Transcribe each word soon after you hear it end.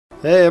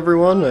Hey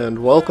everyone, and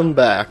welcome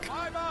back.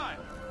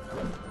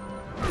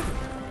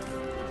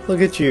 Look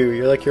at you,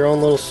 you're like your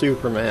own little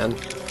Superman.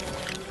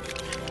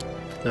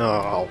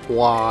 Oh,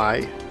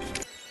 why?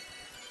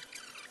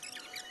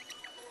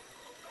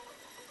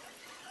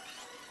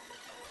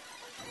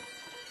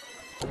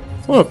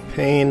 What a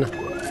pain.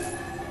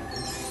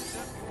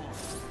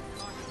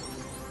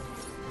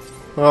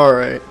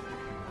 Alright.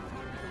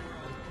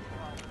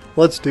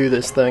 Let's do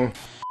this thing.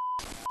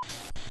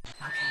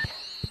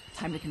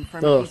 Time to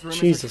confirm Oh, these rumors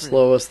Jesus, are true.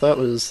 Lois, that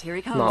was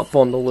not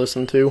fun to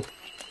listen to.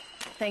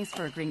 Thanks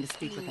for agreeing to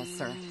speak with us,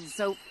 sir.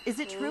 So, is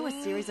it true a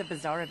series of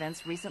bizarre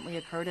events recently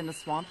occurred in the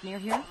swamp near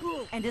here?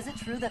 And is it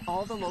true that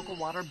all the local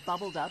water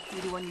bubbled up due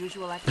to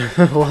unusual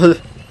activity?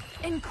 What?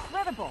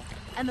 Incredible!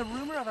 And the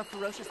rumor of a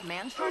ferocious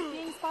man-shark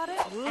being spotted?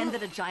 And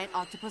that a giant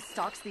octopus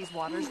stalks these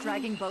waters,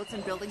 dragging boats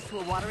and buildings to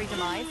a watery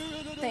demise?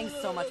 Thanks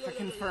so much for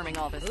confirming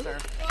all this, sir.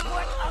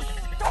 What a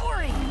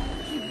story!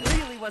 He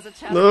really was a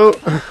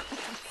chatterbox. No.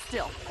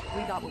 Still,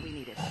 we got what we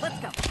needed. Let's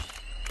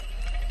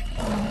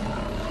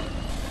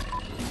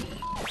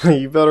go.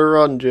 You better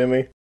run,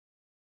 Jimmy.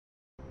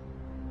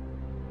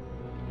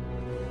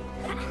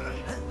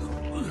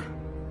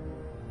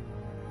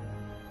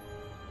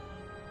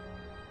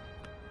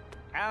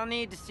 I'll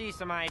need to see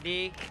some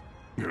ID.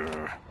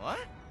 What?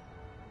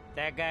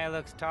 That guy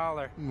looks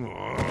taller. We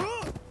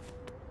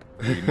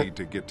need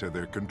to get to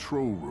their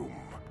control room.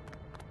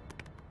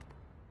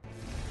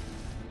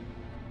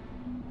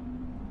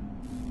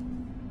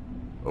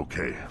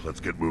 Okay, let's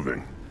get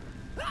moving.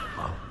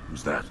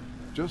 Who's that?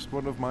 Just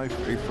one of my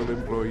faithful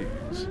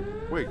employees.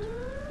 Wait,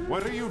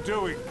 what are you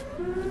doing?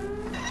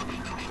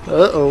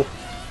 Uh-oh.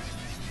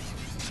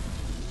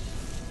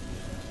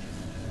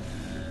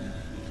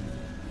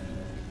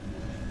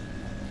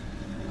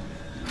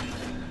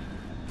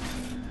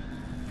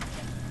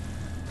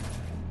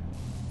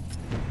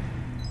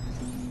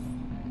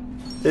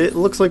 It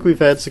looks like we've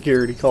had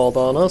security called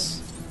on us.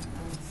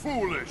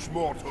 Foolish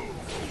mortals!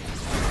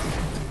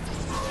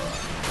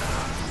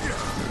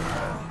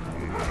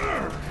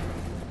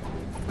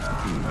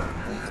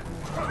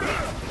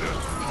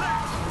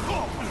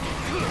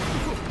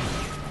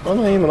 I'm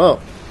not aiming up.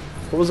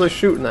 What was I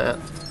shooting at?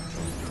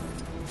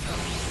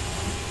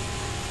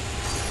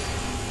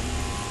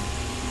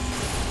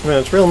 Man,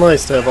 it's real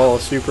nice to have all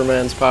of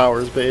Superman's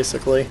powers,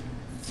 basically.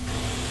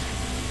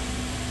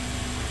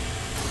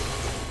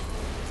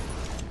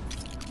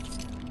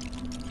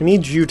 I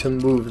need you to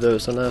move, though,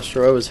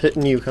 Sinestro. I was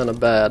hitting you kind of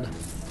bad.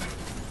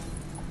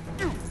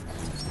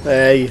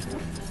 Hey.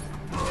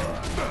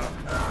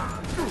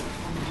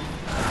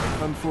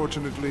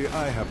 Unfortunately,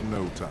 I have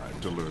no time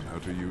to learn how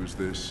to use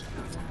this.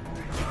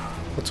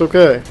 It's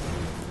okay.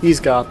 He's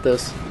got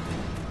this.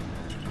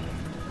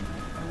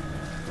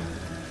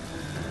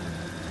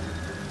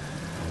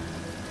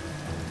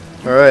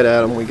 Alright,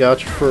 Adam, we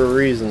got you for a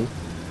reason.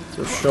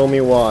 So show me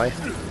why.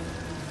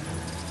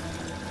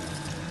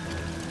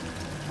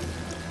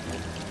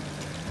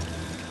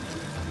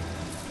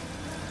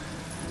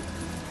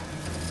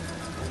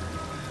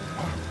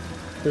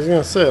 I was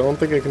gonna say, I don't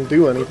think I can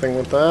do anything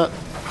with that.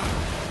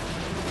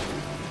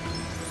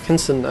 Can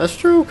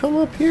Sinestro come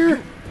up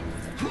here?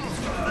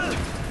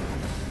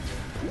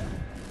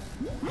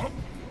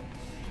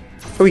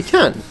 Oh, he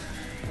can!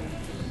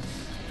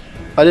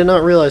 I did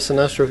not realize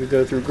Sinestro could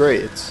go through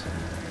grades.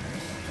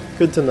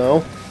 Good to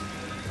know.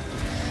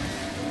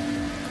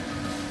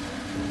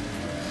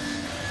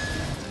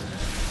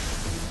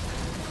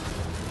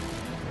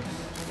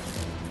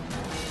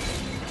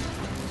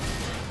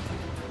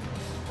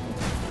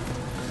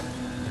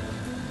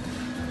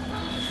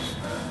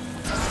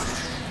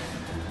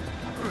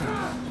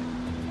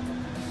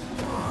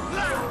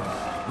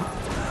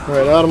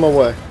 Alright, out of my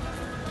way.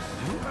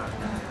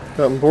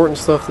 Got important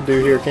stuff to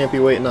do here, can't be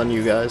waiting on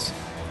you guys.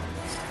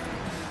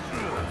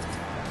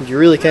 You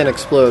really can't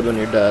explode when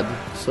you're dead,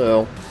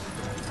 so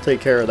take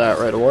care of that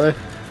right away.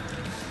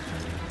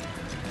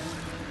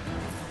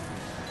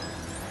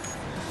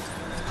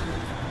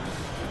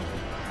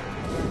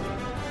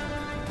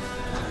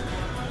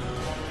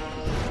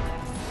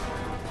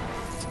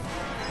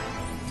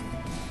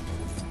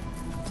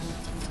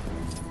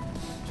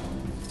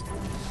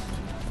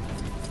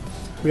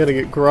 We gotta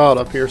get Grodd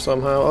up here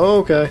somehow. Oh,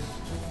 okay.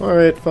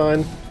 Alright,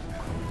 fine.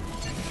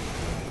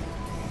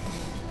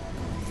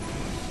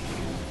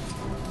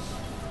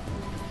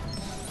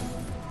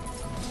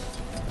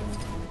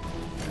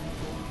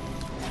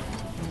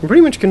 I'm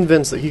pretty much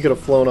convinced that he could have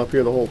flown up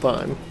here the whole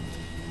time.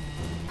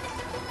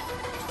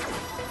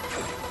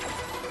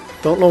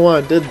 Don't know why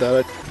I did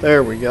that.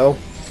 There we go.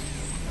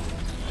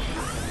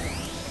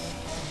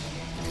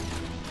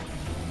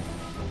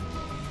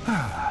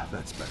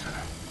 That's better.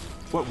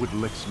 What would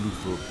Lex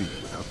Luthor be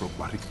without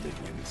robotic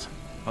minions?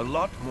 A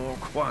lot more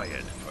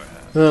quiet,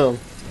 perhaps. Oh,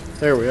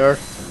 there we are.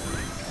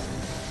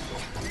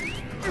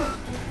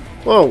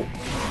 Whoa!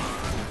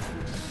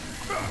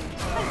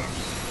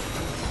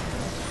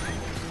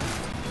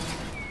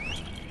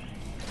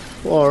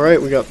 Well, alright,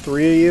 we got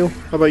 3 of you.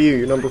 How about you?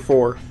 You're number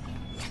 4.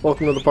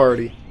 Welcome to the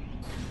party.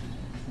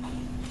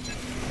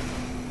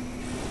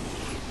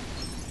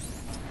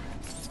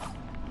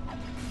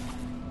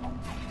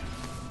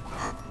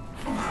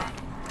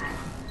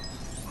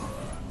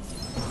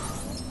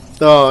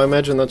 Oh, I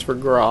imagine that's for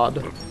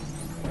Grodd.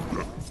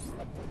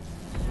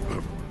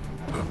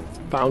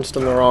 Bounced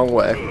in the wrong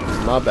way.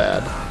 My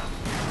bad.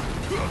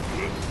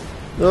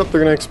 Nope,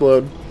 they're gonna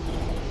explode.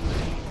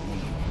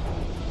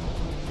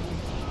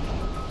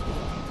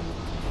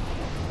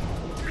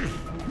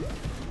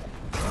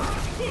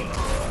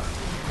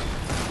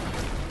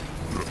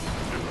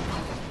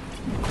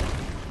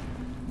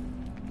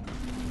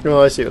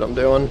 Oh, I see what I'm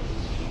doing.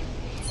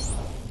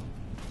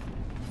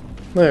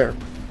 There.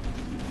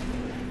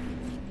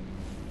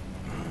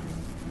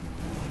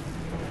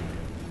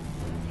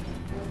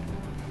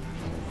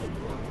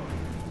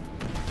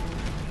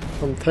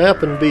 I'm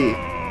tapping B.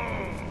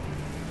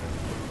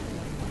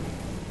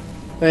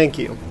 Thank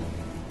you.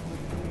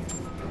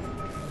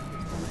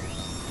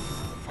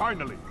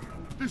 Finally!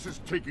 This is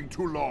taking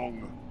too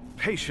long.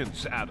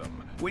 Patience,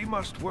 Adam. We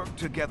must work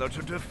together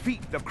to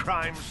defeat the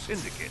crime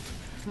syndicate.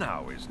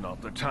 Now is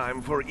not the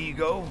time for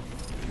ego.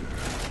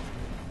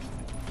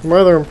 I'm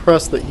rather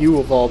impressed that you,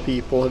 of all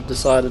people, have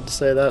decided to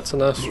say that,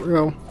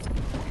 Sinestro.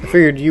 I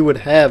figured you would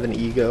have an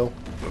ego.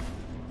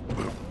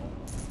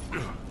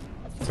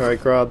 Alright,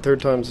 Grodd,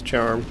 third time's a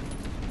charm.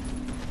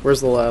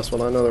 Where's the last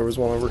one? I know there was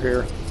one over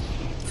here.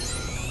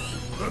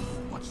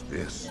 What's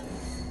this?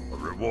 A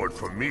reward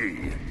for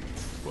me?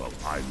 Well,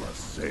 I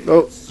must say, Oh.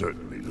 it's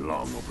certainly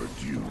long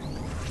overdue.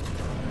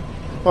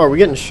 Oh, are we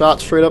getting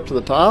shot straight up to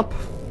the top?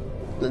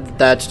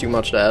 That's too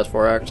much to ask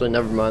for, actually.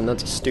 Never mind,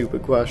 that's a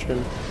stupid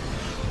question.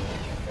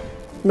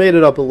 Made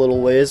it up a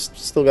little ways,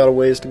 still got a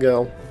ways to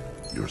go.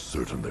 You're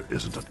certain there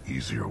isn't an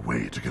easier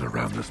way to get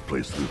around this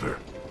place, Luther?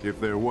 If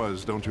there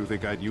was, don't you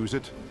think I'd use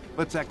it?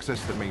 Let's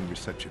access the main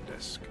reception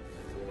desk.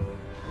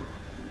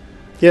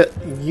 Yeah,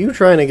 you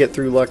trying to get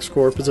through Lex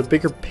Corp is a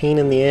bigger pain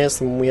in the ass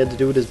than when we had to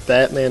do it as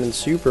Batman and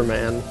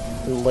Superman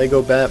in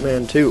Lego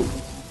Batman 2.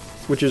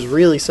 Which is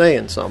really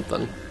saying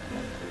something.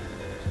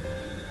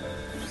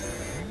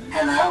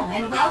 Hello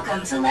and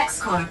welcome to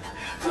Lex Corp.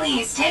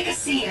 Please take a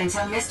seat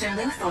until Mr.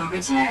 Luthor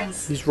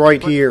returns. He's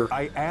right here.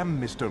 I am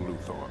Mr.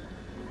 Luthor.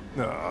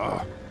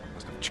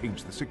 Must have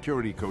changed the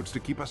security codes to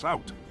keep us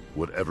out.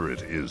 Whatever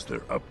it is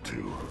they're up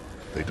to,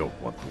 they don't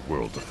want the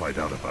world to find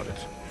out about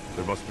it.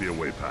 There must be a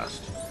way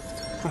past.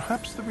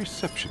 Perhaps the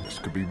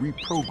receptionist could be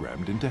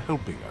reprogrammed into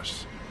helping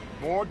us.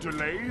 More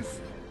delays?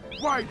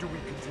 Why do we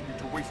continue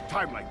to waste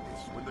time like this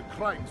when the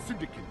crime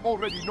syndicate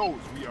already knows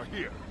we are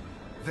here?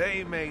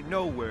 They may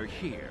know we're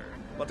here,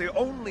 but the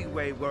only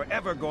way we're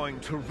ever going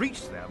to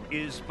reach them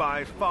is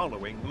by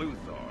following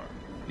Luthor.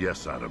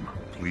 Yes, Adam.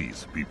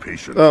 Please be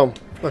patient. Oh,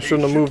 I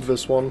shouldn't have moved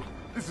this one.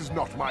 This is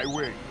not my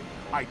way.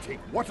 I take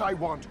what I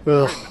want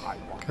Ugh, when I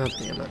want. God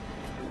damn it.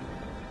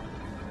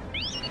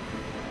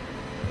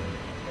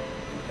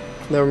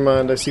 Never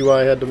mind, I see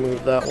why I had to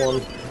move that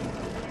one.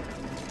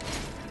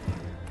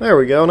 There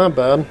we go, not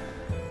bad.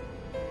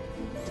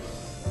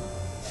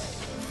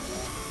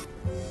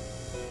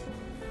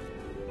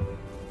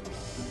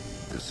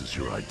 This is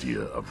your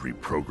idea of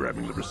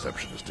reprogramming the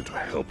receptionist into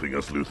helping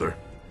us, Luther?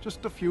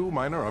 Just a few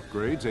minor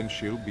upgrades and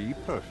she'll be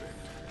perfect.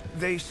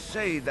 They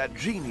say that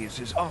genius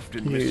is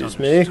often Excuse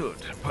me.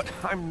 misunderstood, but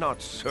I'm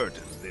not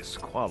certain this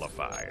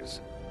qualifies.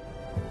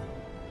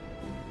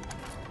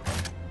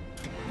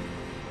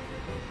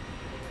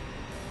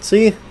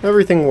 See?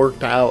 Everything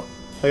worked out.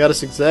 I got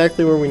us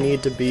exactly where we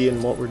need to be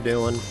and what we're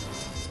doing.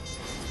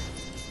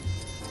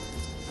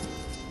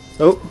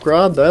 Oh,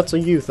 Grodd, that's a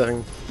you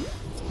thing.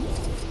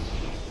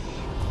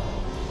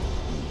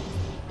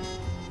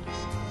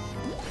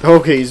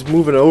 Okay, he's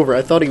moving over.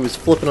 I thought he was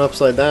flipping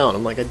upside down.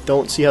 I'm like, I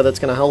don't see how that's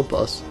gonna help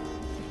us.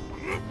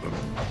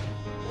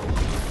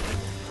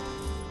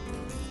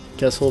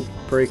 Guess he'll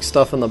break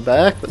stuff in the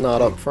back, but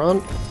not up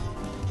front.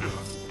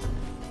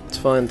 It's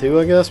fine too,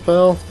 I guess,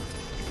 pal.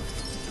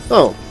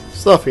 Oh,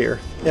 stuff here.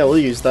 Yeah, we'll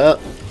use that.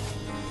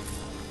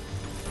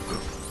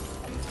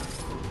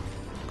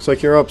 Looks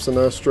like you're up,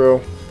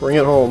 Sinestro. Bring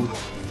it home.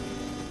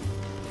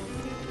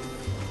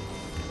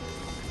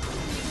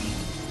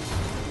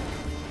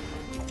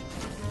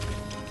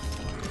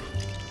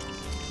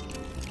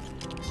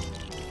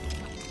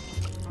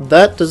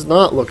 That does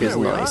not look as There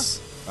we nice.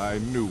 are. I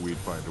knew we'd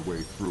find a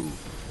way through.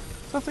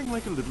 Nothing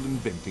like a little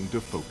inventing to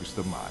focus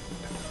the mind.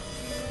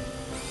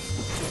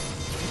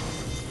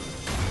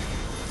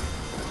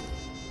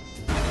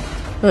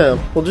 Yeah,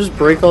 we'll just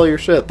break all your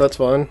shit, that's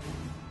fine.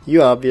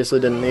 You obviously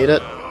didn't need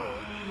it.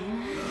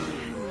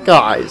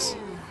 Guys.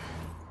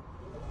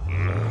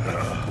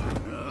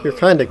 You're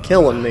kinda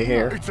killing me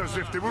here. It's as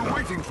if they were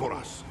waiting for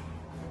us.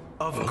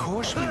 Of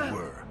course we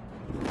were.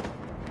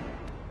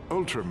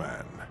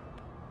 Ultraman,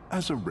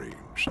 as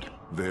arranged,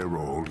 they're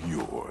all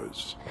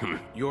yours.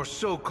 Your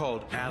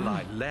so-called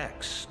ally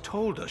Lex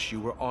told us you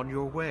were on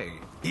your way.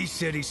 He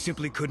said he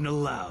simply couldn't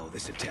allow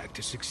this attack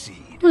to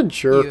succeed. Good You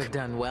jerk. have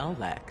done well,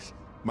 Lex.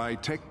 My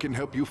tech can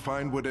help you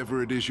find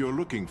whatever it is you're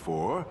looking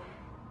for,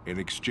 in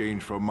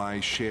exchange for my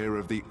share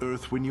of the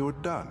Earth when you're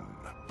done.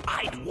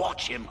 I'd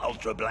watch him,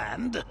 Ultra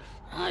Bland.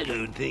 I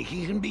don't think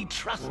he can be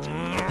trusted.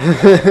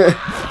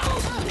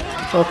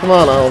 Oh, come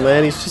on, Owl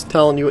Man. He's just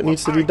telling you what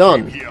needs to be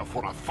done. Here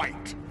for a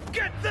fight.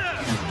 Get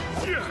them!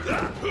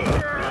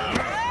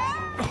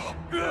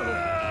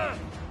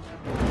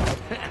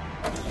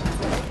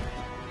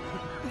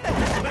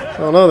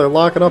 Oh no, they're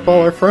locking up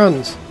all our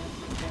friends.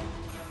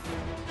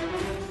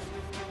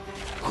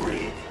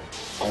 Grid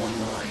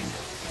online.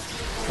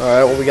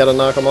 Alright, well we gotta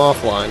knock them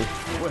offline.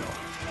 Well,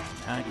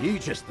 aren't you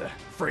just the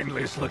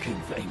friendliest looking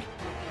thing?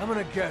 I'm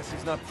gonna guess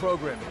he's not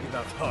programmed to give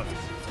out hugs.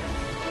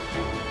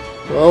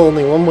 Well,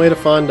 only one way to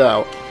find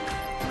out.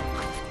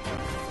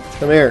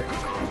 Come here.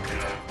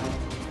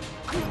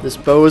 This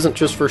bow isn't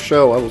just for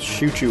show, I will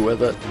shoot you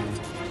with it.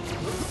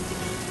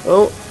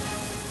 Oh.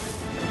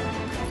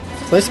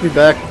 It's nice to be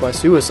back with my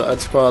Suicide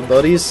Squad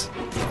buddies.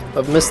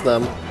 I've missed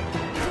them.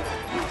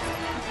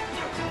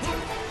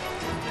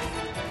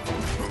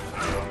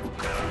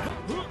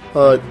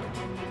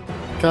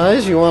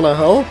 Guys, you wanna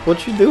help?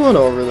 What you doing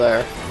over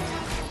there?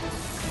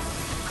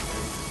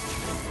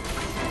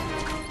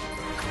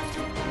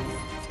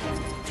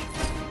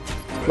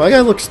 My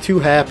guy looks too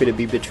happy to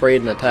be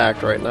betrayed and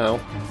attacked right now.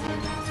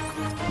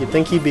 You'd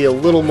think he'd be a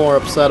little more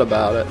upset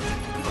about it.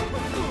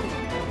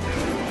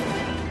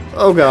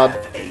 Oh god.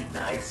 Have a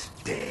nice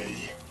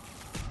day.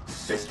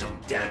 System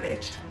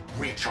damaged.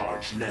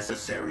 Recharge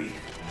necessary.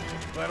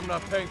 Glad I'm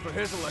not paying for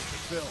his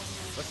electric bill.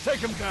 Let's take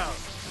him down.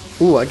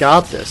 Ooh, I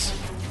got this.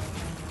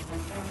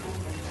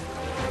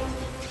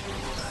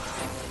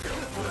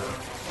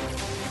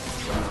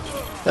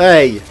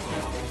 Hey!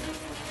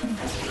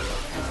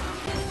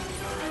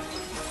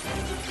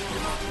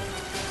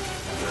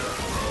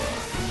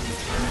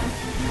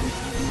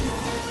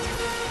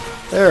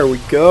 There we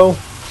go.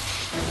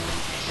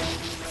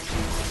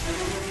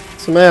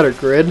 What's the matter,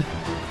 Grid?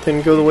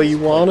 Didn't go the way you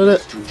wanted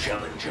it? To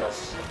challenge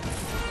us.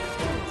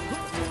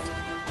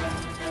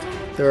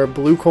 There are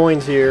blue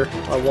coins here.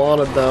 I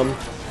wanted them.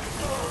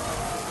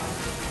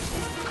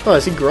 Oh, I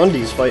see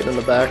Grundy's fighting in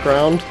the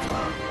background.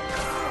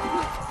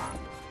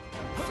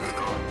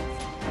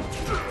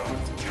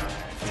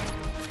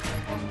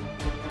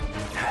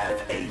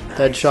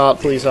 Deadshot,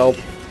 please help.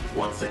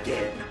 Once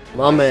again,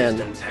 My man.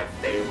 systems have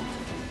failed.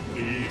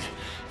 Need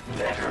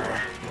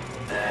better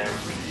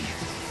battery.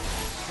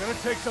 Gonna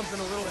take something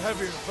a little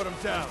heavier to put him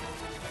down.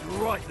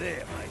 Right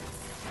there, mate.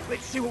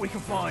 Let's see what we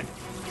can find.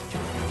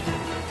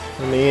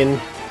 I mean,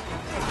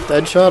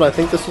 Deadshot, I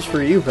think this is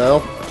for you,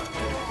 pal.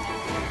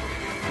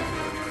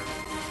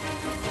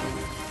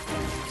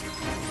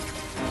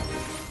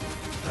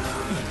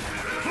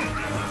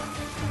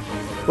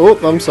 Oh,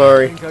 I'm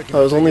sorry. I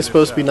was only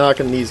supposed to be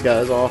knocking these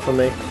guys off of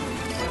me.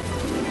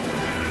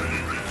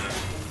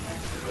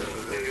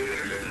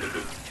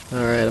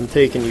 Alright, I'm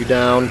taking you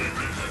down.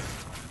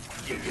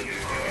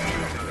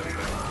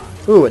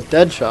 Ooh, a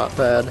Deadshot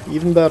pad.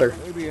 Even better.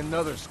 Maybe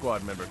another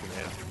squad member can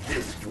handle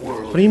This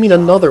world. What do you mean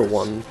another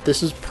one?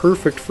 This is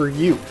perfect for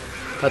you.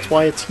 That's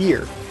why it's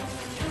here.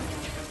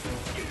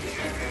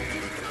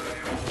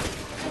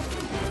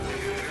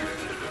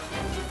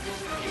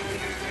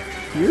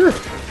 Here?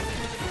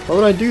 Why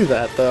would I do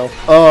that, though?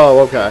 Oh,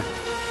 okay.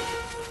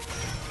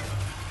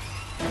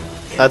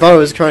 I thought I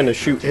was trying to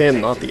shoot him,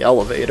 not the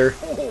elevator.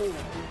 Oh,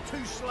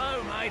 too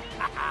slow, mate.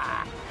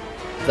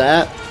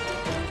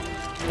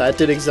 That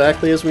did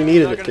exactly as we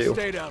needed Not it gonna to.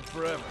 stay down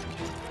forever.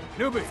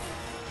 Newbie,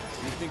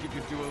 you think you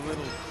could do a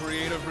little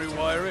creative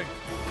rewiring?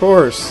 Of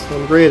course,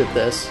 I'm great at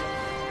this.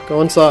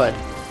 Go inside.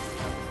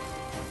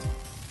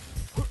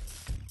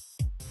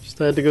 Just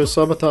had to go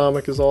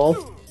subatomic is all.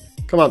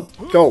 Come on,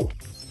 go.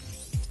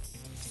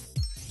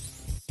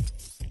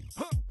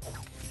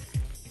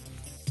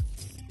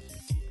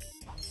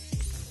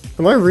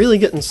 Am I really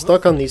getting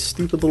stuck on these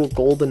stupid little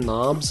golden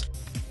knobs?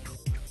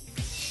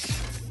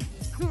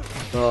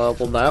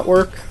 Will that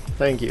work?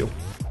 Thank you.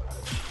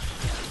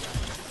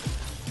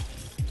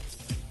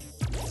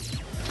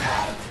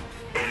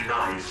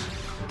 Nice.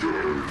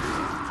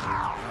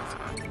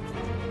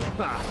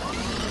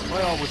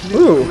 I always knew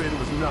Ooh. the grid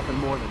was nothing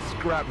more than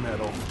scrap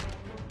metal.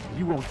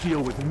 You won't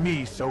deal with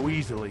me so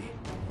easily.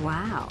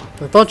 Wow.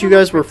 I thought you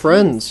guys were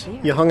friends.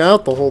 You hung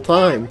out the whole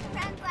time.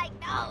 Sounds like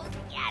those.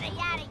 Yada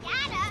yada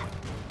yada.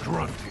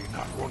 Grunty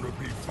not want to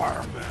be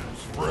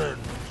fireman's friend.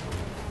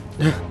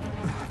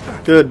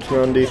 Good,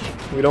 Grundy.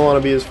 We don't want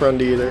to be his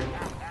friend either.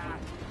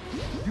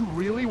 You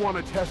really want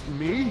to test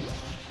me?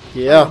 I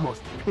Yeah.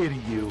 almost pity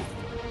you.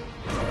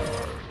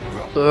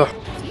 Ugh.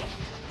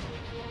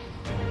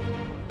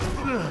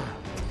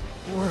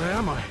 Where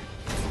am I?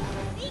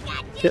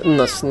 Getting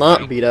the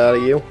snot beat out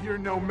of you. You're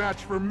no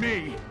match for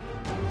me.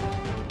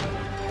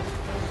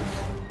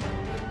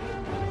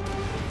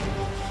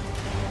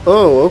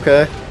 Oh,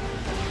 okay.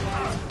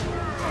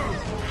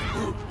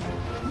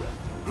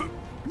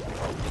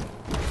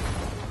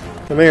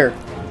 Come here.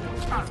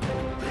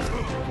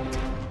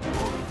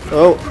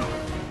 Oh.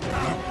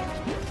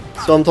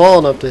 So I'm tall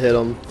enough to hit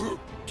him,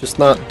 just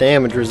not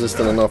damage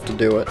resistant enough to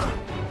do it.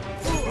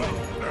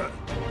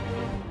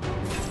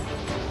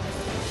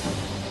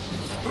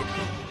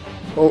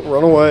 Oh,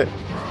 run away.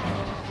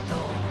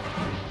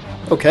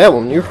 Oh,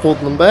 Catwoman, you're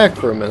holding them back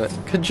for a minute.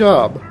 Good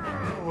job.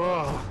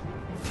 Whoa.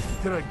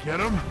 Did I get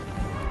him?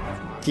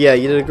 Yeah,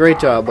 you did a great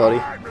job, buddy.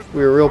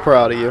 We were real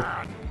proud of you.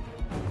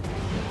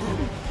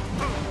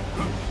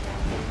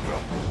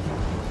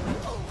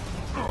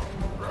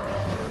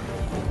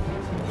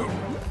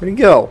 Where'd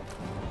he go?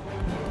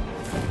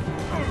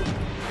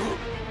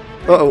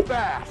 Uh-oh.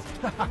 Fast.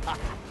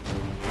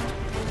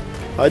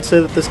 I'd say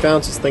that this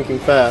counts as thinking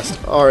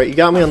fast. Alright, you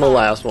got me on the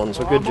last one,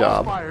 so good I'm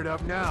all job. fired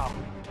up now.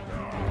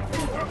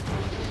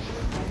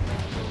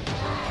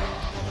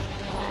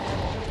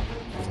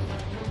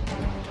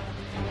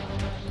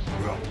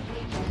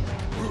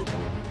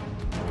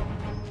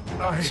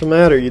 What's the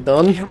matter? You I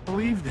done? can't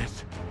believe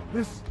this.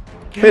 This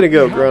Way to can't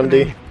go, be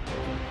Grundy. happening.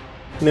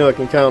 Knew I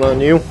can count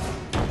on you.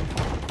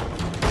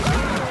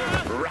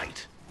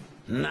 Right.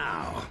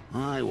 Now,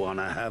 I want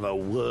to have a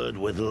word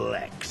with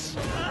Lex.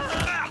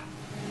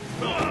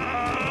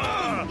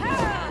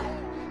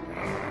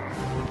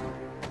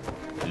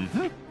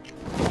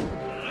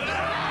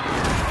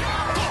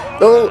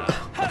 Oh!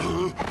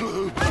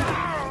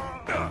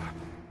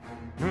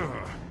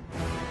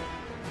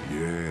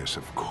 Yes,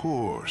 of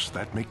course.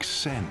 That makes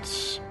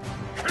sense.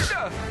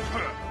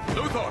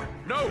 Luthor,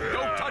 no,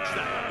 don't touch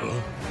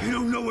that. You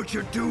don't know what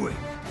you're doing.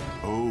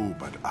 Oh,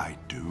 but I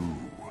do.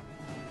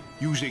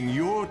 Using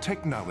your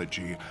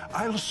technology,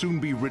 I'll soon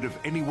be rid of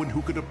anyone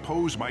who could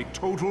oppose my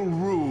total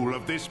rule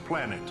of this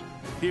planet.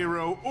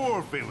 Hero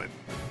or villain.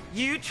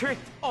 You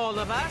tricked all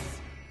of us?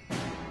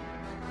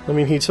 I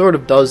mean, he sort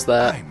of does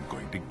that. I'm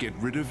going to get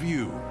rid of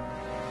you.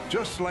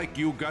 Just like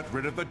you got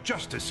rid of the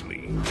Justice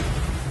League.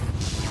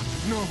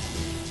 No!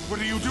 What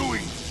are you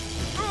doing?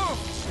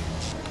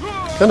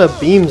 What kind of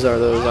beams are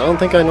those? I don't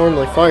think I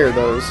normally fire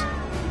those.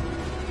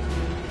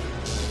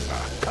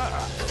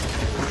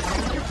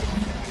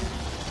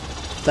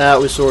 That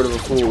was sort of a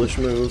foolish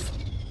move.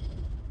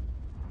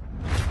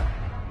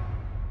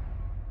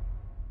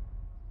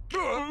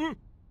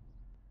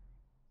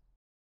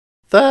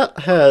 That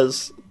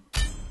has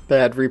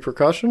bad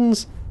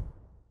repercussions.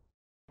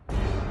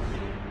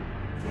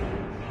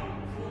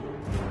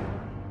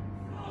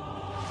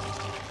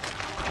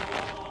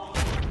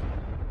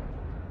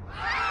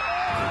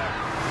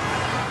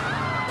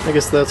 I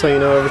guess that's how you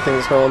know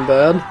everything's gone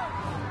bad.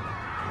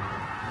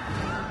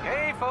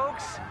 Hey,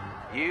 folks.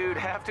 You'd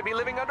have to be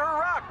living under a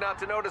rock not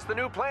to notice the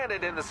new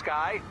planet in the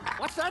sky.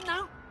 What's that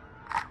now?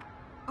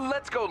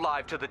 Let's go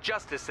live to the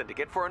Justice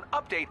Syndicate for an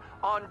update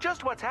on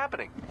just what's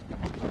happening.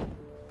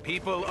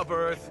 People of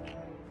Earth,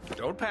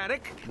 don't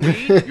panic.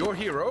 We, your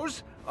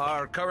heroes,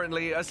 are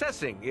currently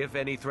assessing if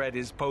any threat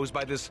is posed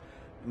by this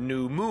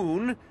new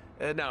moon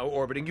now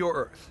orbiting your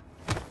Earth.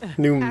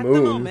 New At the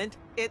moon. moment,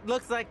 it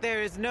looks like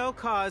there is no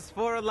cause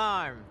for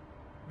alarm.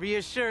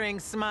 Reassuring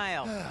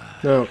smile.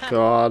 Oh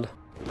god.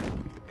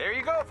 There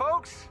you go,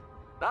 folks.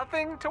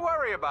 Nothing to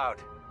worry about.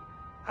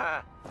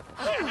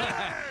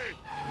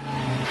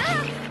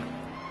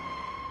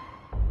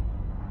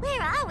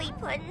 Where are we,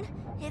 Puddin'?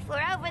 If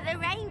we're over the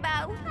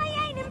rainbow,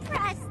 I ain't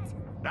impressed.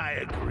 I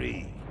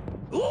agree.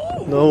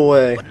 Ooh, No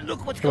way. but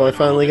look what's Am I going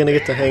finally on gonna over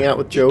get to there. hang out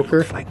with It Joker?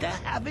 looks like they're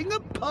having a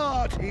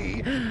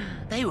party.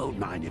 They won't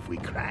mind if we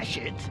crash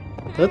it.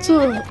 That's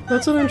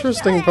an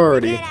interesting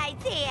party. Good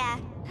idea.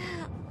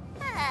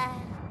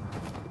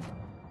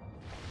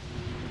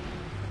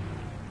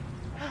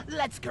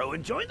 Let's go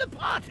and join the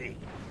party.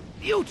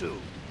 You two,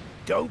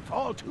 don't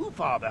fall too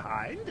far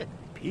behind.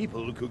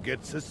 People could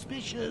get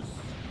suspicious.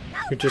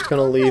 You're just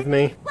gonna leave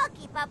me? We'll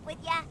keep up with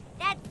ya.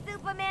 That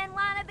Superman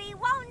wannabe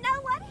won't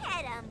know what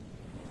hit him.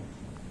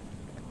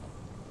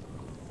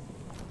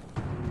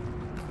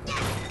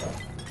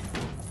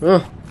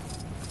 Oh.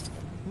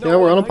 Yeah,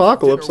 we're on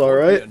Apocalypse,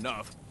 alright.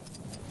 I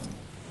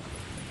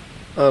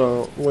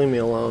don't. Leave me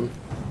alone.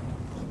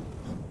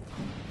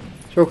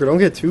 Joker, don't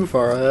get too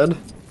far ahead.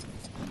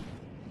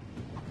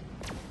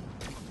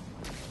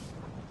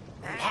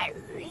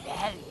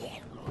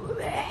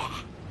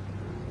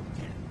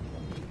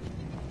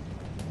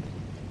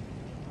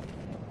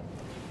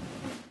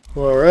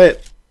 Well, alright.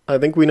 I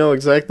think we know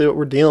exactly what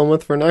we're dealing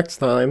with for next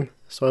time,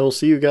 so I will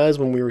see you guys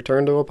when we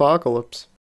return to Apocalypse.